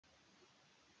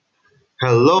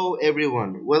Hello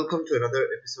everyone, welcome to another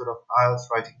episode of Ielts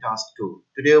Writing Task 2.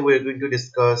 Today we are going to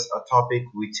discuss a topic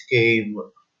which came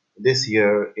this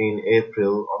year in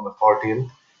April on the 14th.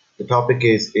 The topic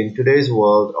is in today's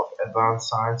world of advanced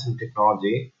science and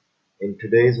technology. In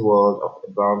today's world of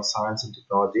advanced science and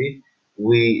technology,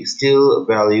 we still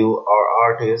value our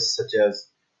artists such as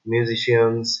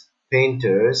musicians,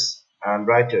 painters, and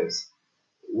writers.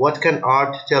 What can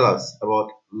art tell us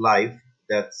about life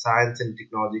that science and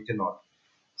technology cannot?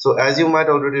 So, as you might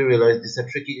already realize, this is a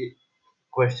tricky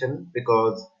question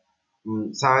because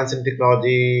science and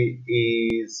technology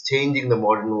is changing the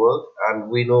modern world,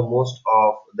 and we know most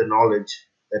of the knowledge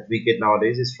that we get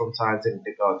nowadays is from science and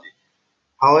technology.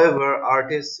 However,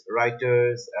 artists,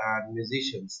 writers, and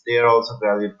musicians they are also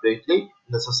valued greatly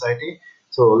in the society.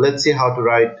 So, let's see how to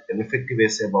write an effective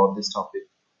essay about this topic.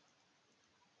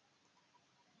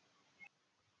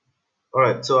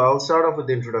 Alright, so I'll start off with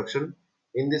the introduction.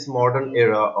 In this modern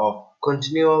era of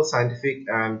continual scientific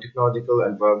and technological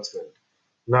advancement,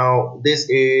 now this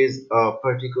is a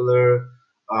particular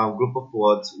group of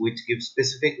words which give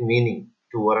specific meaning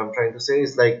to what I'm trying to say.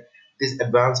 Is like this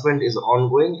advancement is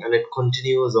ongoing and it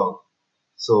continues on.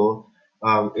 So,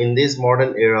 in this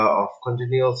modern era of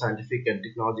continual scientific and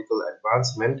technological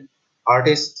advancement,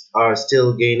 artists are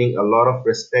still gaining a lot of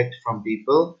respect from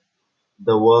people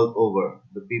the world over,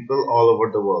 the people all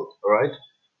over the world. All right.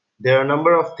 There are a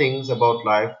number of things about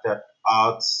life that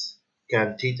arts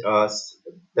can teach us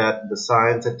that the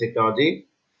science and technology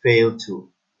fail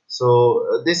to.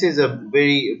 So, this is a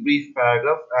very brief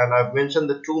paragraph, and I've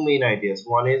mentioned the two main ideas.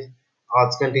 One is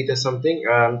arts can teach us something,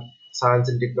 and science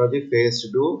and technology fails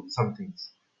to do some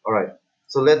things. All right.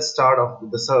 So, let's start off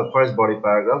with the first body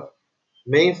paragraph.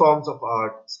 Many forms of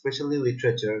art, especially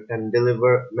literature, can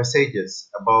deliver messages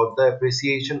about the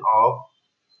appreciation of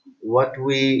what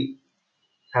we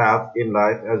have in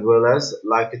life as well as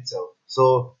life itself.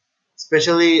 So,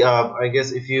 especially, I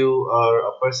guess, if you are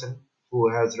a person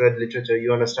who has read literature,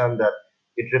 you understand that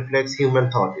it reflects human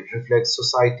thought, it reflects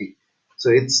society.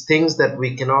 So, it's things that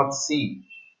we cannot see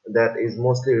that is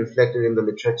mostly reflected in the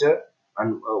literature,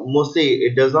 and mostly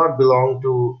it does not belong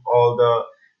to all the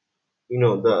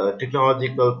the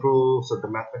technological proofs or the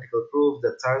mathematical proofs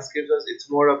that science gives us.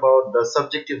 It's more about the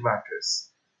subjective matters.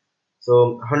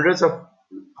 So hundreds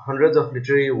of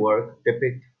literary work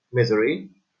depict misery,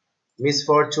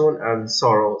 misfortune, and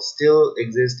sorrow still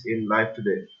exist in life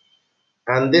today,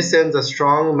 and this sends a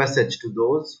strong message to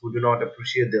those who do not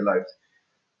appreciate their lives.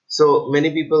 So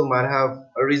many people might have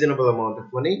a reasonable amount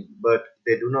of money, but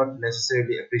they do not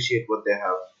necessarily appreciate what they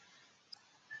have.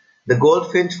 The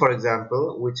Goldfinch, for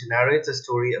example, which narrates a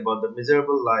story about the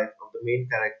miserable life of the main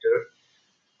character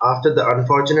after the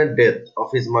unfortunate death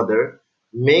of his mother,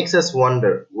 makes us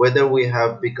wonder whether we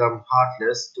have become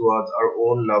heartless towards our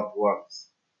own loved ones.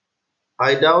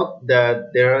 I doubt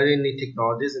that there are any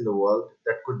technologies in the world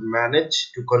that could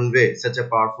manage to convey such a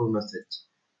powerful message.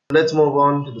 So let's move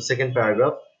on to the second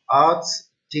paragraph. Arts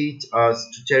teach us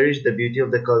to cherish the beauty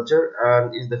of the culture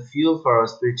and is the fuel for our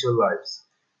spiritual lives.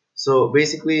 So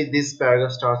basically, this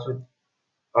paragraph starts with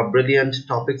a brilliant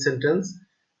topic sentence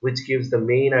which gives the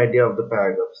main idea of the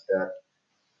paragraphs that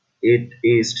it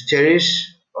is to cherish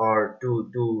or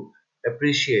to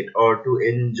appreciate or to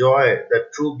enjoy the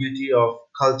true beauty of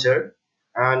culture,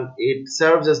 and it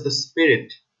serves as the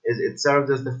spirit, it serves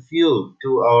as the fuel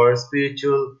to our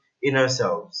spiritual inner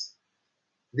selves.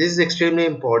 This is extremely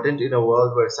important in a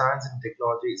world where science and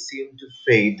technology seem to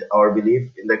fade our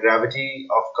belief in the gravity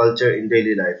of culture in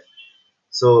daily life.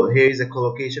 So here is a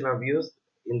collocation I've used: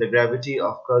 in the gravity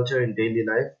of culture in daily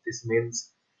life. This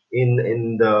means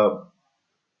in the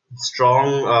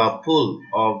strong pull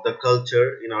of the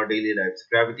culture in our daily lives.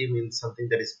 Gravity means something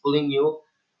that is pulling you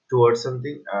towards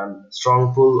something, and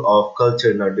strong pull of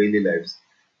culture in our daily lives.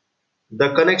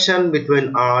 The connection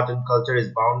between art and culture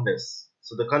is boundless.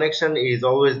 So the connection is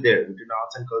always there between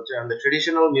arts and culture, and the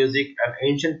traditional music and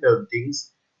ancient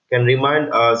paintings can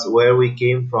remind us where we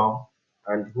came from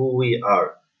and who we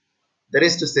are. That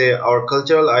is to say, our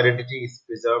cultural identity is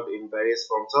preserved in various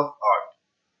forms of art.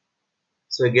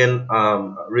 So again,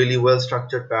 really well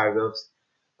structured paragraphs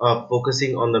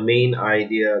focusing on the main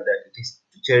idea that it is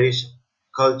to cherish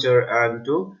culture and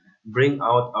to bring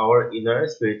out our inner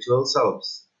spiritual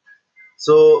selves.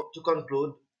 So to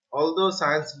conclude, although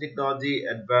science and technology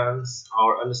advance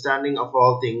our understanding of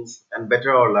all things and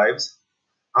better our lives,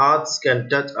 arts can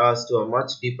touch us to a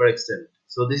much deeper extent.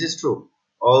 So this is true.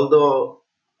 Although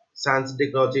science and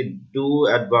technology do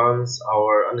advance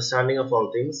our understanding of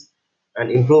all things and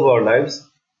improve our lives,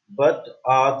 but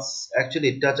arts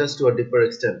actually touch us to a deeper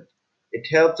extent. It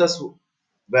helps us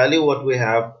value what we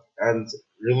have and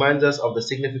reminds us of the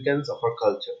significance of our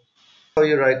culture. How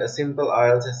you write a simple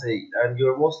IELTS essay, and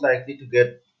you're most likely to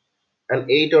get an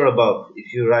 8 or above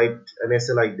if you write an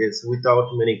essay like this without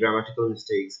many grammatical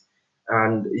mistakes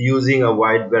and using a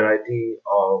wide variety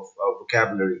of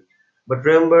vocabulary. But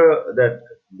remember that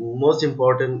most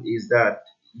important is that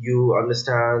you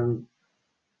understand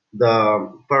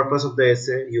the purpose of the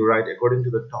essay, you write according to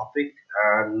the topic,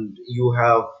 and you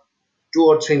have two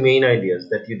or three main ideas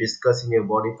that you discuss in your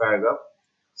body paragraph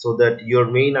so that your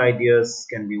main ideas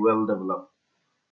can be well developed.